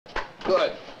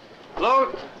Good.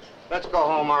 Load, let's go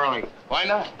home early. Why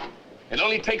not? It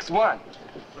only takes one.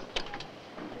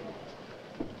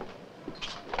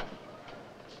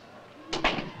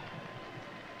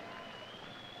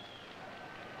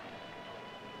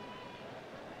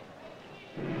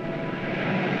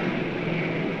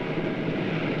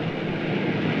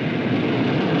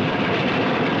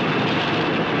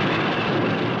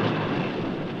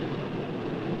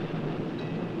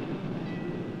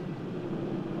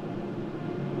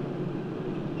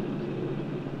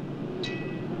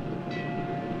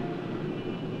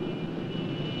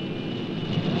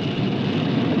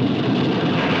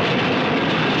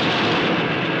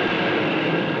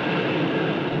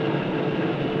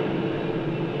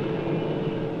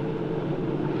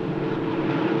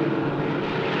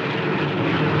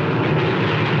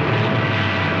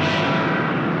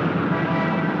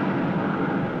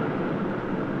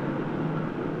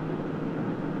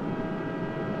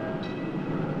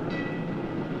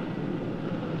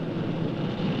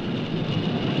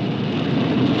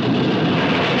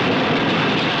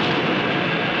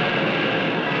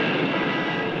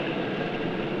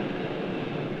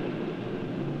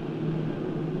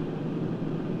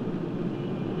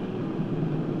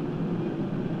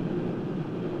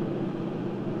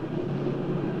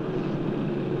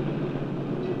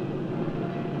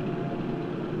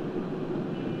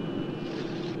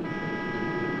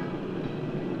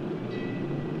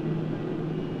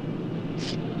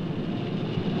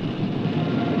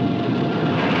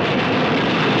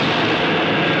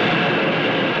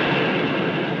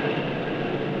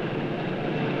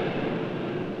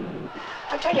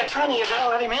 You're trying to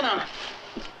let him in on it.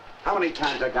 How many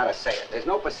times I gotta say it? There's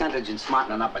no percentage in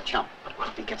smartening up a chump. But what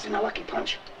if he gets in a lucky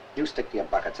punch? You stick to your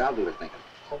buckets. I'll do the thinking.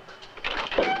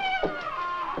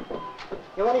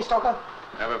 You ready, Stoker?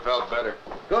 Never felt better.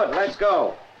 Good, let's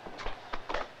go.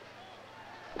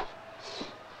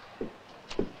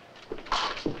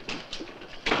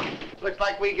 Looks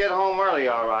like we get home early,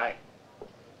 all right.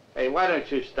 Hey, why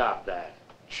don't you stop that?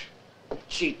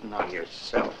 Cheating on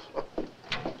yourself.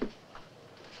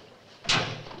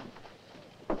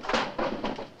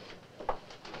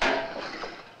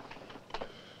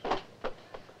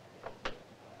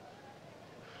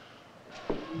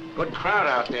 Good crowd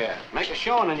out there. Make a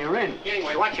showing and you're in.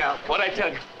 Anyway, watch out. What'd I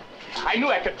tell you? I knew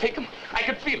I could take him. I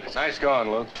could feel it. Nice going,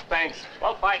 Lou. Thanks.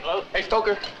 Well fight, Lou. Hey,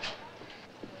 Stoker.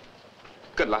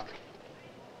 Good luck.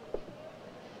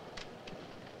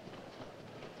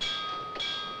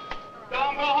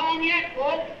 Don't go home yet,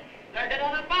 folks. There's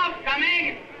another bout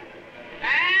coming.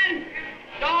 And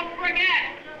don't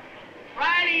forget,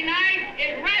 Friday night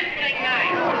is wrestling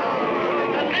night.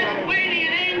 The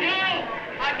Lithuanian Angel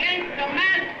against the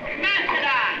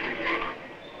Mastodon.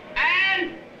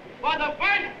 And for the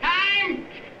first time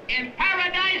in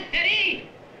Paradise City,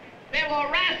 they will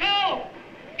wrestle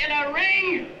in a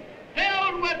ring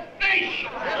filled with fish.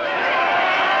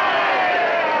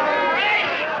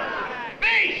 Fish!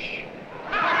 Thank you.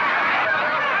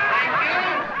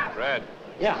 Red.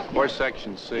 Yeah. Or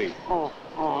Section C. Oh,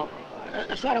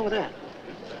 it's right over there.